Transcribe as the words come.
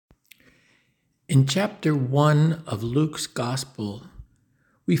In chapter 1 of Luke's Gospel,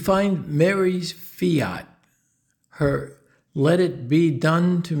 we find Mary's fiat, her "Let it be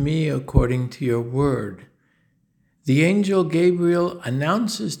done to me according to your word." The angel Gabriel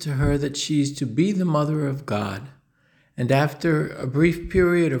announces to her that she's to be the mother of God, and after a brief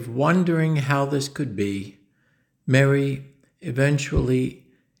period of wondering how this could be, Mary eventually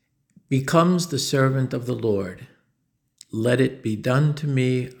becomes the servant of the Lord. Let it be done to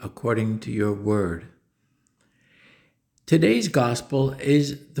me according to your word. Today's gospel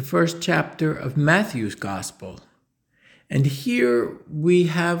is the first chapter of Matthew's gospel. And here we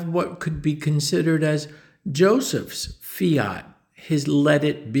have what could be considered as Joseph's fiat, his let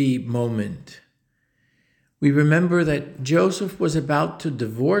it be moment. We remember that Joseph was about to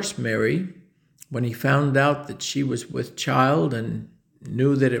divorce Mary when he found out that she was with child and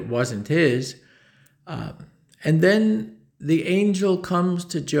knew that it wasn't his. And then the angel comes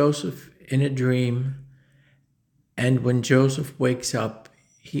to Joseph in a dream, and when Joseph wakes up,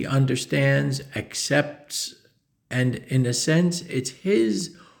 he understands, accepts, and in a sense, it's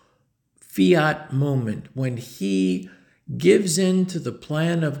his fiat moment when he gives in to the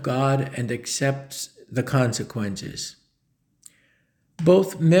plan of God and accepts the consequences.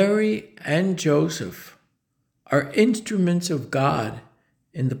 Both Mary and Joseph are instruments of God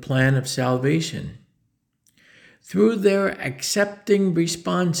in the plan of salvation. Through their accepting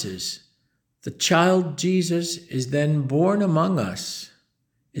responses, the child Jesus is then born among us,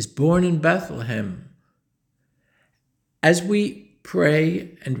 is born in Bethlehem. As we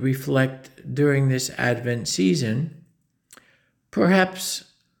pray and reflect during this Advent season, perhaps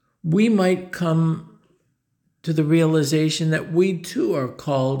we might come to the realization that we too are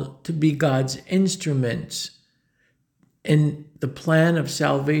called to be God's instruments in the plan of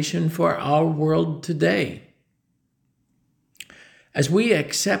salvation for our world today. As we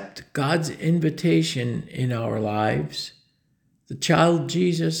accept God's invitation in our lives, the child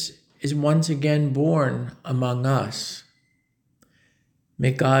Jesus is once again born among us.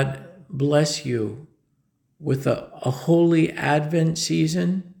 May God bless you with a holy Advent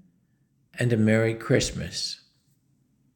season and a Merry Christmas.